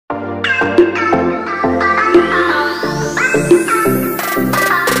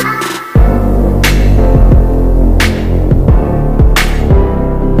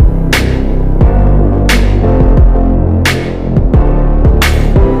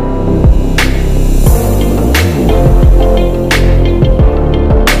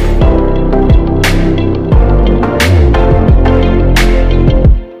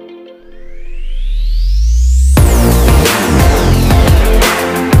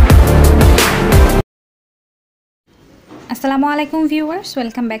আসসালামু আলাইকুম viewers,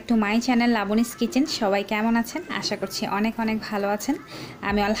 welcome back to my channel Laboni's kitchen. সবাই কেমন আছেন? আশা করছি অনেক অনেক ভালো আছেন।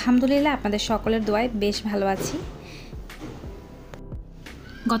 আমি আলহামদুলিল্লাহ আপনাদের সকলের দোয়ায় বেশ ভালো আছি।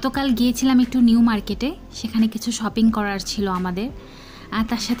 গতকাল গিয়েছিলাম একটু নিউ মার্কেটে, সেখানে কিছু শপিং করার ছিল আমাদের, আর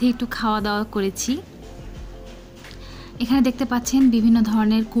তার সাথে একটু খাওয়া দাওয়া করেছি। এখানে দেখতে পাচ্ছেন বিভিন্ন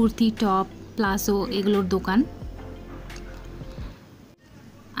ধরনের কুর্তি, টপ, প্লাজো এগুলোর দোকান।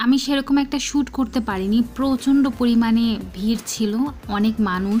 আমি সেরকম একটা শ্যুট করতে পারিনি, প্রচণ্ড পরিমাণে ভিড় ছিল, অনেক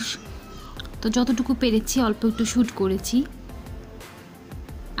মানুষ, তো যতটুকু পেরেছি অল্প একটু শ্যুট করেছি।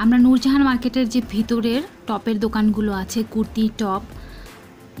 আমরা নূরজাহান মার্কেটের যে ভিতরের টপের দোকানগুলো আছে, কুর্তি, টপ,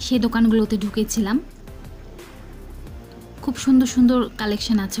 সেই দোকানগুলোতে ঢুকেছিলাম। খুব সুন্দর সুন্দর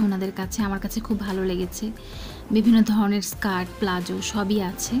কালেকশন আছে ওনাদের কাছে, আমার কাছে খুব ভালো লেগেছে। বিভিন্ন ধরনের স্কার্ট, প্লাজো সবই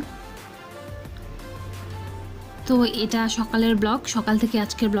আছে। তো এটা সকালের ব্লগ, সকাল থেকে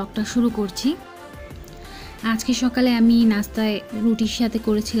আজকের ব্লগটা শুরু করছি। আজকে সকালে আমি নাস্তায় রুটির সাথে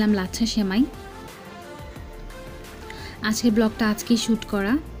করেছিলাম লাচ্ছা সেমাই। আজকের ব্লগটা আজকেই শ্যুট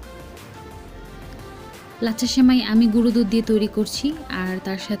করা। লাচ্ছা সেমাই আমি গুঁড়ো দুধ দিয়ে তৈরি করছি, আর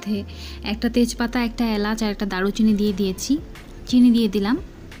তার সাথে একটা তেজপাতা, একটা এলাচ আর একটা দারুচিনি দিয়ে দিয়েছি। চিনি দিয়ে দিলাম।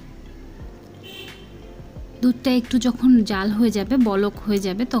 দুধটা একটু যখন জাল হয়ে যাবে, বলক হয়ে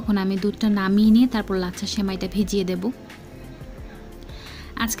যাবে, তখন আমি দুধটা নামিয়ে নিয়ে তারপর লাচ্ছা সেমাইটা ভিজিয়ে দেব।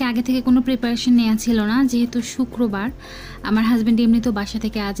 আজকে আগে থেকে কোনো প্রিপারেশন নেওয়া ছিল না, যেহেতু শুক্রবার। আমার হাজব্যান্ড এমনিতেও বাসা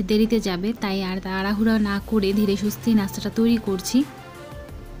থেকে আজ দেরিতে যাবে, তাই আর তাড়াহুড়া না করে ধীরে সুস্থে নাস্তাটা তৈরি করছি।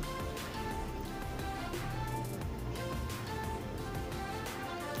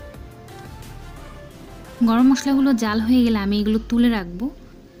 গরম মশলাগুলো জাল হয়ে গেলে আমি এগুলো তুলে রাখবো।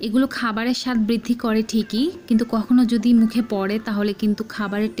 এগুলো খাবারের স্বাদ বৃদ্ধি করে ঠিকই, কিন্তু কখনো যদি মুখে পড়ে তাহলে কিন্তু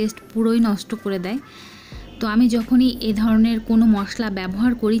খাবারের টেস্ট পুরোই নষ্ট করে দেয়। তো আমি যখনই এ ধরনের কোনো মশলা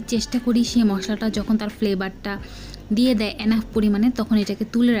ব্যবহার করি, চেষ্টা করি সেই মশলাটা যখন তার ফ্লেভারটা দিয়ে দেয় এনাফ পরিমাণে, তখন এটাকে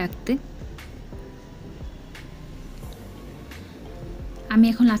তুলে রাখতে। আমি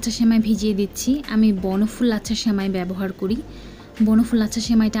এখন লাচ্ছা সেমাই ভিজিয়ে দিচ্ছি। আমি বনফুল লাচ্ছা সেমাই ব্যবহার করি। বনফুল লাচ্ছা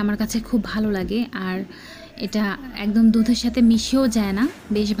সেমাইটা আমার কাছে খুব ভালো লাগে, আর এটা একদম দুধের সাথে মিশেও যায় না,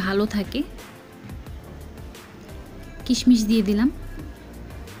 বেশ ভালো থাকে। কিশমিশ দিয়ে দিলাম।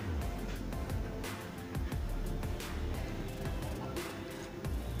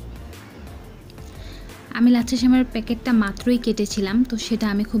 আমি লাচ্ছা সেমাইয়ের প্যাকেটটা মাত্রই কেটেছিলাম, তো সেটা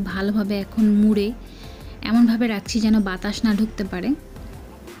আমি খুব ভালোভাবে এখন মুড়ে এমনভাবে রাখছি যেন বাতাস না ঢুকতে পারে।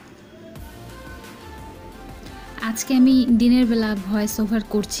 আজকে আমি দিনের বেলা ভয়েস ওভার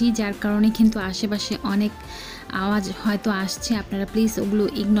করছি, যার কারণে কিন্তু আশেপাশে অনেক আওয়াজ হয়তো আসছে, আপনারা প্লিজ ওগুলো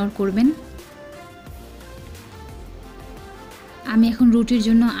ইগনোর করবেন। আমি এখন রুটির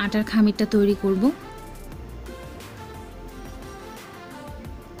জন্য আটার খামিরটা তৈরি করব।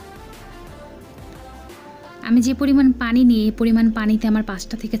 আমি যে পরিমাণ পানি নিই, এই পরিমাণ পানিতে আমার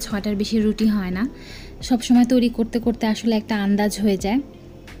 5টা থেকে 6টার বেশি রুটি হয় না। সব সময় তৈরি করতে করতে আসলে একটা আন্দাজ হয়ে যায়।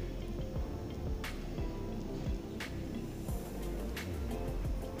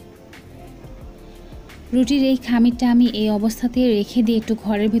 রুটির এই খামিরটা আমি এই অবস্থাতে রেখে দিয়ে একটু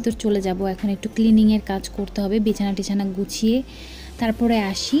ঘরের ভেতর চলে যাব। এখন একটু ক্লিনিংয়ের কাজ করতে হবে, বিছানা টিছানা গুছিয়ে তারপরে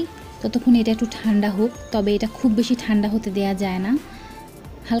আসি। ততক্ষণ এটা একটু ঠান্ডা হোক, তবে এটা খুব বেশি ঠান্ডা হতে দেয়া যায় না।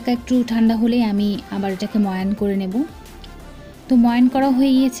 হালকা একটু ঠান্ডা হলেই আমি আবার এটাকে ময়ান করে নেব। তো ময়ান করা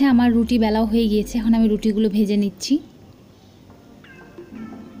হয়ে গিয়েছে, আমার রুটি বেলাও হয়ে গিয়েছে। এখন আমি রুটিগুলো ভেজে নিচ্ছি।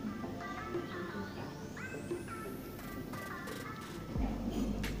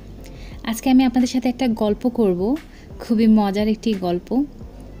 আজকে আমি আপনাদের সাথে একটা গল্প করব, খুবই মজার একটি গল্প।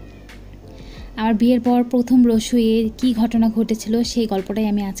 আমার বিয়ের পর প্রথম রসুইয়ে কী ঘটনা ঘটেছিল সেই গল্পটাই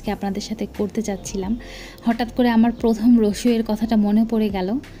আমি আজকে আপনাদের সাথে করতে চাচ্ছিলাম। হঠাৎ করে আমার প্রথম রসুইয়ের কথাটা মনে পড়ে গেল।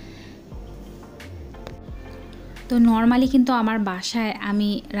 তো নর্মালি কিন্তু আমার বাসায় আমি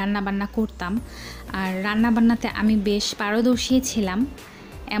রান্নাবান্না করতাম, আর রান্নাবান্নাতে আমি বেশ পারদর্শী ছিলাম।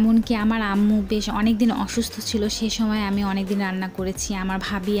 এমনকি আমার আম্মু বেশ অনেক দিন অসুস্থ ছিল, সে সময় আমি অনেক দিন রান্না করেছি। আমার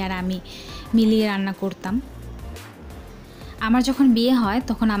ভাবি আর আমি মিলিয়ে রান্না করতাম। আমার যখন বিয়ে হয়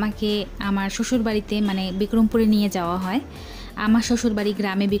তখন আমাকে আমার শ্বশুরবাড়িতে মানে বিক্রমপুরে নিয়ে যাওয়া হয়। আমার শ্বশুরবাড়ি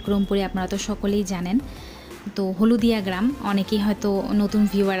গ্রামে বিক্রমপুরে, আপনারা তো সকলেই জানেন। তো হলুদিয়া গ্রাম, অনেকেই হয়তো নতুন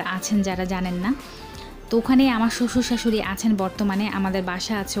ভিউয়ার আছেন যারা জানেন না। তো ওখানে আমার শ্বশুর শাশুড়ি আছেন বর্তমানে, আমাদের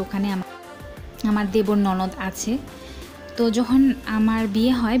বাসা আছে ওখানে, আমার দেবর ননদ আছে। তো যখন আমার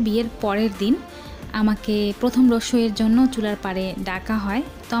বিয়ে হয়, বিয়ের পরের দিন আমাকে প্রথম রসইয়ের জন্য চুলার পাড়ে ডাকা হয়।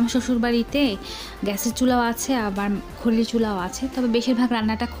 তো আমার শ্বশুরবাড়িতে গ্যাসের চুলাও আছে, আবার খড়ির চুলাও আছে, তবে বেশিরভাগ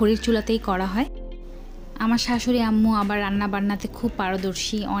রান্নাটা খড়ির চুলাতেই করা হয়। আমার শাশুড়ি আম্মু আবার রান্না বান্নাতে খুব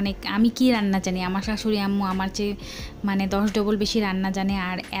পারদর্শী। অনেক আমি কি রান্না জানি, আমার শাশুড়ি আম্মু আমার চেয়ে মানে 10 ডবল বেশি রান্না জানে।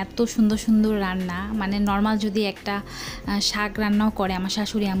 আর এত সুন্দর সুন্দর রান্না, মানে নর্মাল যদি একটা শাক রান্নাও করে আমার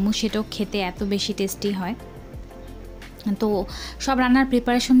শাশুড়ি আম্মু, সেটাও খেতে এত বেশি টেস্টি হয়। তো সব রান্নার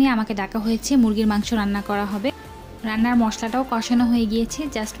প্রিপারেশন নিয়ে আমাকে ডাকা হয়েছে। মুরগির মাংস রান্না করা হবে। রান্নার মশলাটাও কষানো হয়ে গিয়েছে,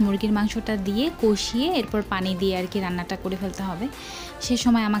 জাস্ট মুরগির মাংসটা দিয়ে কষিয়ে এরপর পানি দিয়ে আর কি রান্নাটা করে ফেলতে হবে। সে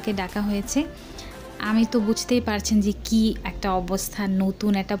সময় আমাকে ডাকা হয়েছে। আমি তো বুঝতেই পারছেন যে কি একটা অবস্থা,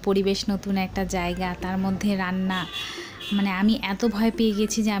 নতুন একটা পরিবেশ, নতুন একটা জায়গা, তার মধ্যে রান্না। মানে আমি এত ভয় পেয়ে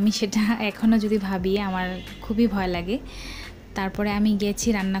গেছি যে আমি সেটা এখনও যদি ভাবি আমার খুবই ভয় লাগে। তারপরে আমি গেছি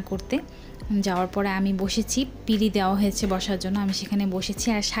রান্না করতে। যাওয়ার পরে আমি বসেছি, পিঁড়ি দেওয়া হয়েছে বসার জন্য, আমি সেখানে বসেছি।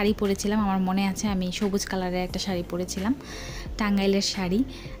 আর শাড়ি পরেছিলাম, আমার মনে আছে আমি সবুজ কালারের একটা শাড়ি পরেছিলাম, টাঙ্গাইলের শাড়ি।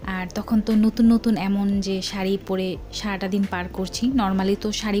 আর তখন তো নতুন নতুন এমন যে শাড়ি পরে সারাটা দিন পার করছি। নর্মালি তো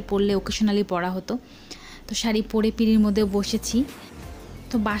শাড়ি পরলে ওকেশনালি পরা হতো, তো শাড়ি পরে পিঁড়ির মধ্যে বসেছি।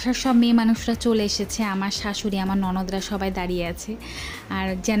 তো বাসার সব মেয়ে মানুষরা চলে এসেছে, আমার শাশুড়ি, আমার ননদরা সবাই দাঁড়িয়ে আছে। আর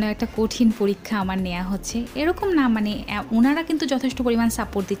যেন একটা কঠিন পরীক্ষা আমার নেওয়া হচ্ছে এরকম না, মানে ওনারা কিন্তু যথেষ্ট পরিমাণ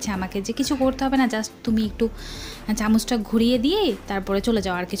সাপোর্ট দিচ্ছে আমাকে, যে কিছু করতে হবে না, জাস্ট তুমি একটু চামচটা ঘুরিয়ে দিয়ে তারপরে চলে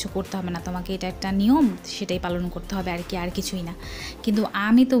যাও, আর কিছু করতে হবে না তোমাকে, এটা একটা নিয়ম, সেটাই পালন করতে হবে আর কি, আর কিছুই না। কিন্তু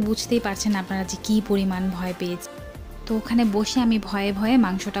আমি তো বুঝতেই পারছেন আপনারা যে কী পরিমাণ ভয় পেয়েছি। তো ওখানে বসে আমি ভয়ে ভয়ে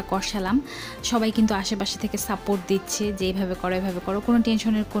মাংসটা কষালাম। সবাই কিন্তু আশেপাশে থেকে সাপোর্ট দিচ্ছে যে এইভাবে করো, এভাবে করো, কোনো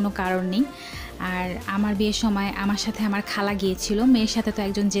টেনশনের কোনো কারণ নেই। আর আমার বিয়ের সময় আমার সাথে আমার খালা গিয়েছিল, মেয়ের সাথে তো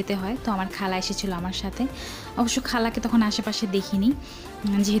একজন যেতে হয়, তো আমার খালা এসেছিলো আমার সাথে। অবশ্য খালাকে তখন আশেপাশে দেখিনি,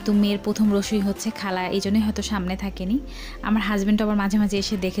 যেহেতু মেয়ের প্রথম রসুই হচ্ছে, খালা এই জন্যই হয়তো সামনে থাকেনি। আমার হাজব্যান্ড আবার মাঝে মাঝে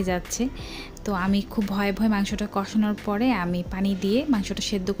এসে দেখে যাচ্ছে। তো আমি খুব ভয়ে ভয়ে মাংসটা কষানোর পরে আমি পানি দিয়ে মাংসটা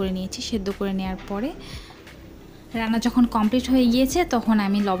সেদ্ধ করে নিয়েছি। সেদ্ধ করে নেওয়ার পরে রান্না যখন কমপ্লিট হয়ে গিয়েছে তখন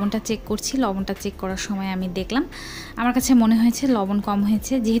আমি লবণটা চেক করছি। লবণটা চেক করার সময় আমি দেখলাম, আমার কাছে মনে হয়েছে লবণ কম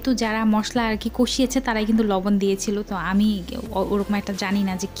হয়েছে। যেহেতু যারা মশলা আর কি কষিয়েছে তারাই কিন্তু লবণ দিয়েছিল, তো আমি ওরকম একটা জানি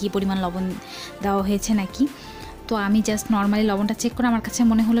না যে কী পরিমাণ লবণ দেওয়া হয়েছে নাকি। তো আমি জাস্ট নর্মালি লবণটা চেক করে আমার কাছে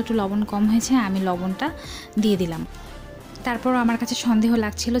মনে হলো একটু লবণ কম হয়েছে, আমি লবণটা দিয়ে দিলাম। তারপর আমার কাছে সন্দেহ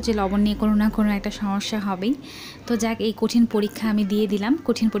লাগছিল যে লবণ নিয়ে কোনো না কোনো একটা সমস্যা হবেই। তো যাক, এই কঠিন পরীক্ষা আমি দিয়ে দিলাম।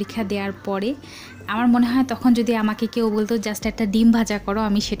 কঠিন পরীক্ষা দেওয়ার পরে আমার মনে হয় তখন যদি আমাকে কেউ বলতো জাস্ট একটা ডিম ভাজা করো,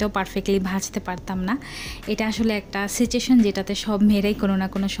 আমি সেটাও পারফেক্টলি ভাজতে পারতাম না। এটা আসলে একটা সিচুয়েশন যেটাতে সব মেয়েরাই কোনো না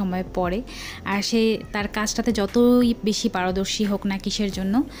কোনো সময় পড়ে। আর সে তার কাজটাতে যতই বেশি পারদর্শী হোক না কিসের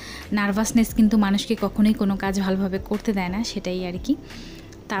জন্য, নার্ভাসনেস কিন্তু মানুষকে কখনোই কোনো কাজ ভালোভাবে করতে দেয় না, সেটাই আর কি।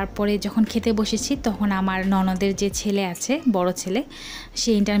 তারপরে যখন খেতে বসেছি তখন আমার ননদের যে ছেলে আছে, বড় ছেলে,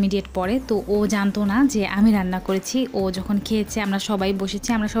 সে ইন্টারমিডিয়েট পড়ে, তো ও জানতো না যে আমি রান্না করেছি। ও যখন খেয়েছে, আমরা সবাই বসেছি,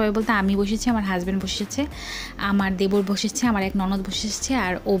 আমরা সবাই বলতে আমি বসেছি, আমার হাজব্যান্ড বসেছে, আমার দেবর বসেছে, আমার এক ননদ বসেছে,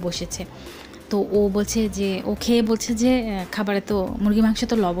 আর ও বসেছে। তো ও বলছে যে, ও খেয়ে বলছে যে খাবারে তো মুরগি মাংসে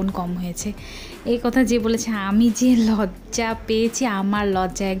তো লবণ কম হয়েছে। এই কথা যে বলেছে, আমি যে লজ্জা পেয়েছি, আমার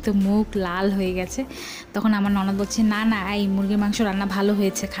লজ্জা একদম মুখ লাল হয়ে গেছে। তখন আমার ননদ বলছে, না না, এই মুরগির মাংস রান্না ভালো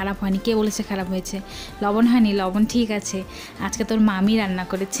হয়েছে, খারাপ হয়নি। কে বলেছে খারাপ হয়েছে? লবণ হয়নি, লবণ ঠিক আছে, আজকে তোর মামি রান্না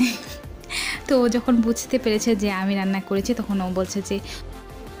করেছে। তো ও যখন বুঝতে পেরেছে যে আমি রান্না করেছি, তখন ও বলছে যে,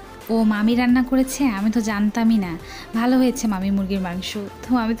 ও মামি রান্না করেছে, আমি তো জানতামই না, ভালো হয়েছে মামি মুরগির মাংস। তো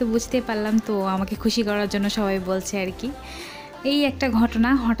আমি তো বুঝতে পারলাম, তো আমাকে খুশি করার জন্য সবাই বলছে আর কি। এই একটা ঘটনা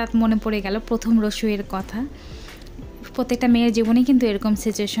হঠাৎ মনে পড়ে গেল, প্রথম রসুইয়ের কথা। প্রত্যেকটা মেয়ের জীবনেই কিন্তু এরকম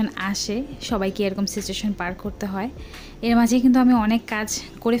সিচুয়েশন আসে, সবাইকে এরকম সিচুয়েশন পার করতে হয়। এর মাঝে কিন্তু আমি অনেক কাজ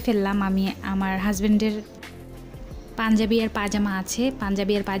করে ফেললাম। আমি আমার হাজব্যান্ডের পাঞ্জাবি আর পায়জামা আছে,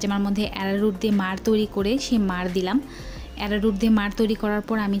 পাঞ্জাবি আর পায়জামার মধ্যে অ্যারারুট দিয়ে মার তৈরি করে সেই মার দিলাম। অ্যারারুট দিয়ে মার তৈরি করার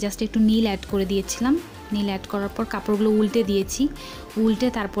পর আমি জাস্ট একটু নীল অ্যাড করে দিয়েছিলাম। নীল অ্যাড করার পর কাপড়গুলো উল্টে দিয়েছি, উল্টে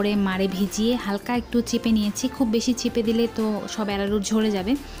তারপরে মারে ভিজিয়ে হালকা একটু চিপে নিয়েছি। খুব বেশি চিপে দিলে তো সব অ্যারারুট ঝরে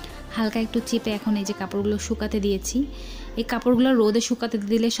যাবে, হালকা একটু চিপে এখন এই যে কাপড়গুলো শুকাতে দিয়েছি। এই কাপড়গুলো রোদে শুকাতে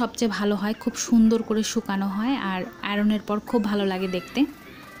দিলে সবচেয়ে ভালো হয়, খুব সুন্দর করে শুকানো হয়, আর আয়রনের পর খুব ভালো লাগে দেখতে।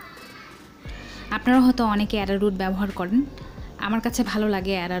 আপনারা হয়তো অনেকে অ্যারারুট ব্যবহার করেন, আমার কাছে ভালো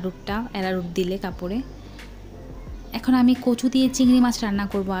লাগে অ্যারারুট দিলে কাপড়ে। এখন আমি কচু দিয়ে চিংড়ি মাছ রান্না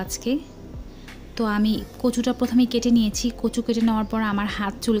করব আজকে। তো আমি কচুটা প্রথমে কেটে নিয়েছি। কচু কেটে নেওয়ার পর আমার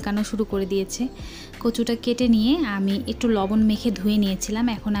হাত চুলকানো শুরু করে দিয়েছে। কচুটা কেটে নিয়ে আমি একটু লবণ মেখে ধুয়ে নিয়েছিলাম।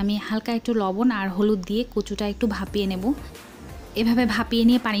 এখন আমি হালকা একটু লবণ আর হলুদ দিয়ে কচুটা একটু ভাপিয়ে নেব। এভাবে ভাপিয়ে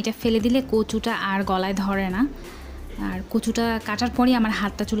নিয়ে পানিটা ফেলে দিলে কচুটা আর গলায় ধরে না। আর কচুটা কাটার পরই আমার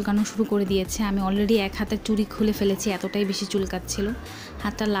হাতটা চুলকানো শুরু করে দিয়েছে। আমি অলরেডি এক হাতের চুড়ি খুলে ফেলেছি, এতটাই বেশি চুলকাচ্ছিল,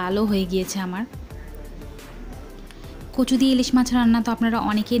 হাতটা লালও হয়ে গিয়েছে আমার। কচু দিয়ে ইলিশ মাছ রান্না তো আপনারা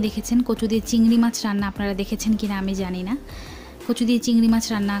অনেকেই দেখেছেন, কচু দিয়ে চিংড়ি মাছ রান্না আপনারা দেখেছেন কিনা আমি জানি না। কচু দিয়ে চিংড়ি মাছ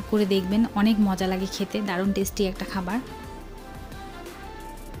রান্না করে দেখবেন, অনেক মজা লাগে খেতে, দারুণ টেস্টি একটা খাবার।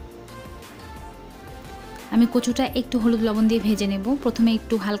 আমি কচুটা একটু হলুদ লবণ দিয়ে ভেজে নেব। প্রথমে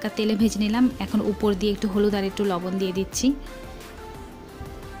একটু হালকা তেলে ভেজে নিলাম, এখন উপর দিয়ে একটু হলুদ আর একটু লবণ দিয়ে দিচ্ছি।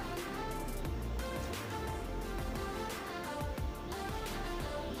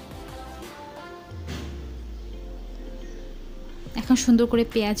 এখন সুন্দর করে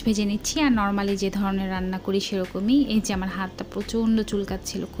পেঁয়াজ ভেজে নিচ্ছি, আর নর্মালি যে ধরনের রান্না করি সেরকমই। এই যে আমার হাতটা প্রচণ্ড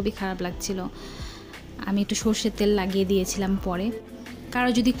চুলকাচ্ছিল, খুবই খারাপ লাগছিল, আমি একটু সর্ষের তেল লাগিয়ে দিয়েছিলাম। পরে কারো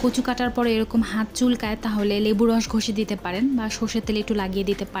যদি কচু কাটার পরে এরকম হাত চুলকায় তাহলে লেবু রস ঘষে দিতে পারেন বা সর্ষের তেল একটু লাগিয়ে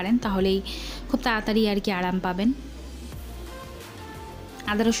দিতে পারেন, তাহলেই খুব তাড়াতাড়ি আর কি আরাম পাবেন।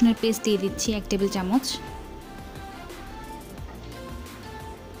 আদা রসুনের পেস্ট দিয়ে দিচ্ছি 1 টেবিল চামচ।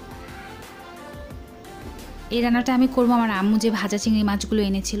 এই রান্নাটা আমি করবো, আমার আম্মু যে ভাজা চিংড়ি মাছগুলো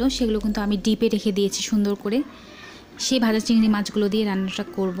এনেছিল সেগুলো কিন্তু আমি ডিপে রেখে দিয়েছি সুন্দর করে, সেই ভাজা চিংড়ি মাছগুলো দিয়ে রান্নাটা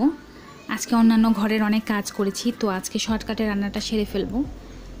করব। আজকে অন্যান্য ঘরের অনেক কাজ করেছি, তো আজকে শর্টকাটে রান্নাটা সেরে ফেলবো।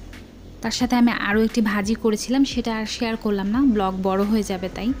 তার সাথে আমি আরও একটি ভাজি করেছিলাম, সেটা আর শেয়ার করলাম না, ব্লগ বড় হয়ে যাবে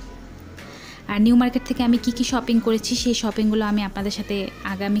তাই। আর নিউ মার্কেট থেকে আমি কি শপিং করেছি সেই শপিংগুলো আমি আপনাদের সাথে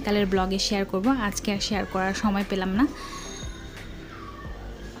আগামীকালের ব্লগে শেয়ার করব, আজকে আর শেয়ার করার সময় পেলাম না।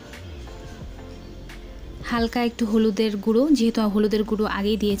 হালকা একটু হলুদের গুঁড়ো, যেহেতু হলুদের গুঁড়ো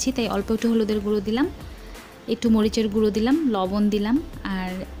আগেই দিয়েছি তাই অল্প একটু হলুদের গুঁড়ো দিলাম, একটু মরিচের গুঁড়ো দিলাম, লবণ দিলাম,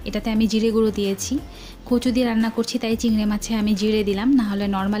 আর এটাতে আমি জিরে গুঁড়ো দিয়েছি। কচু দিয়ে রান্না করছি তাই চিংড়ি মাছে আমি জিরে দিলাম, না হলে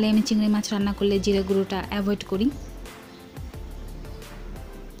নর্মালি আমি চিংড়ি মাছ রান্না করলে জিরে গুঁড়োটা অ্যাভয়েড করি।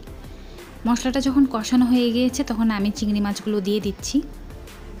 মশলাটা যখন কষানো হয়ে গিয়েছে তখন আমি চিংড়ি মাছগুলো দিয়ে দিচ্ছি।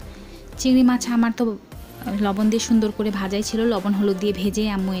 চিংড়ি মাছ আমার তো লবণ দিয়ে সুন্দর করে ভাজাই ছিল, লবণ হলুদ দিয়ে ভেজে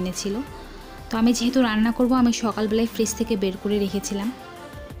আম্মু এনেছিল। তো আমি যেহেতু রান্না করব আমি সকালবেলায় ফ্রিজ থেকে বের করে রেখেছিলাম।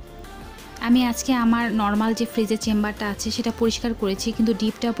 আমি আজকে আমার নর্মাল যে ফ্রিজের চেম্বারটা আছে সেটা পরিষ্কার করেছি, কিন্তু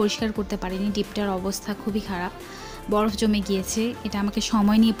ডিপটা পরিষ্কার করতে পারিনি। ডিপটার অবস্থা খুবই খারাপ, বরফ জমে গিয়েছে, এটা আমাকে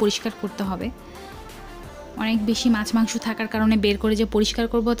সময় নিয়ে পরিষ্কার করতে হবে। অনেক বেশি মাছ মাংস থাকার কারণে বের করে যে পরিষ্কার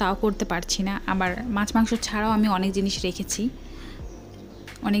করব তাও করতে পারছি না। আবার মাছ মাংস ছাড়াও আমি অনেক জিনিস রেখেছি,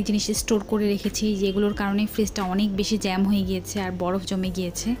 অনেক জিনিস স্টোর করে রেখেছি, যেগুলোর কারণে ফ্রিজটা অনেক বেশি জ্যাম হয়ে গিয়েছে আর বরফ জমে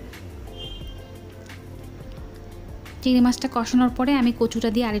গিয়েছে। চিংড়ি মাছটা কষানোর পরে আমি কচুটা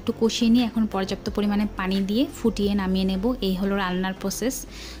দিয়ে আরেকটু কষিয়ে নিয়ে এখন পর্যাপ্ত পরিমাণে পানি দিয়ে ফুটিয়ে নামিয়ে নেব। এই হলো রান্নার প্রসেস,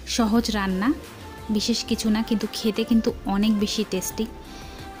 সহজ রান্না, বিশেষ কিছু না, কিন্তু খেতে কিন্তু অনেক বেশি টেস্টি।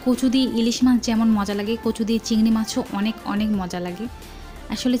 কচু দিয়ে ইলিশ মাছ যেমন মজা লাগে, কচু দিয়ে চিংড়ি মাছও অনেক অনেক মজা লাগে।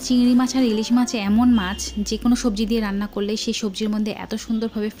 আসলে চিংড়ি মাছ আর ইলিশ মাছ এমন মাছ যে কোনো সবজি দিয়ে রান্না করলে সেই সবজির মধ্যে এত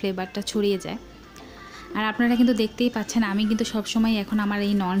সুন্দরভাবে ফ্লেভারটা ছড়িয়ে যায়। আর আপনারা কিন্তু দেখতেই পাচ্ছেন আমি কিন্তু সবসময় এখন আমার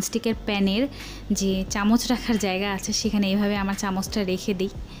এই ননস্টিকের প্যানের যে চামচ রাখার জায়গা আছে সেখানে এইভাবে আমার চামচটা রেখে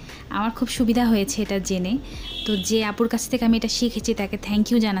দিই, আমার খুব সুবিধা হয়েছে এটা জেনে। তো যে আপুর কাছ থেকে আমি এটা শিখেছি তাকে থ্যাংক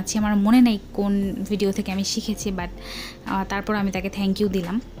ইউ জানাচ্ছি। আমার মনে নেই কোন ভিডিও থেকে আমি শিখেছি, বাট তারপর আমি তাকে থ্যাংক ইউ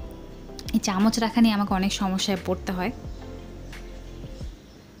দিলাম। এই চামচ রাখা নিয়ে আমাকে অনেক সমস্যায় পড়তে হয়।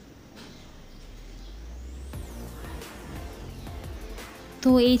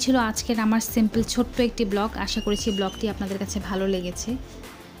 তো এই ছিল আজকের আমার সিম্পল ছোট্ট একটি ব্লগ। আশা করেছি ব্লগটি আপনাদের কাছে ভালো লেগেছে।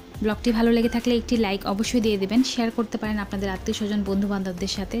 ব্লগটি ভালো লেগে থাকলে একটি লাইক অবশ্যই দিয়ে দেবেন, শেয়ার করতে পারেন আপনাদের আত্মীয় স্বজন বন্ধু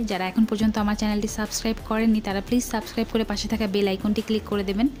বান্ধবদের সাথে। যারা এখন পর্যন্ত আমার চ্যানেলটি সাবস্ক্রাইব করেননি তারা প্লিজ সাবস্ক্রাইব করে পাশে থাকা বেল আইকনটি ক্লিক করে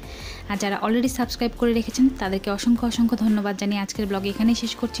দেবেন। আর যারা অলরেডি সাবস্ক্রাইব করে রেখেছেন তাদেরকে অসংখ্য অসংখ্য ধন্যবাদ জানিয়ে আজকের ব্লগ এখানেই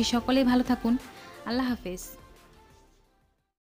শেষ করছি। সকলেই ভালো থাকুন, আল্লাহ হাফেজ।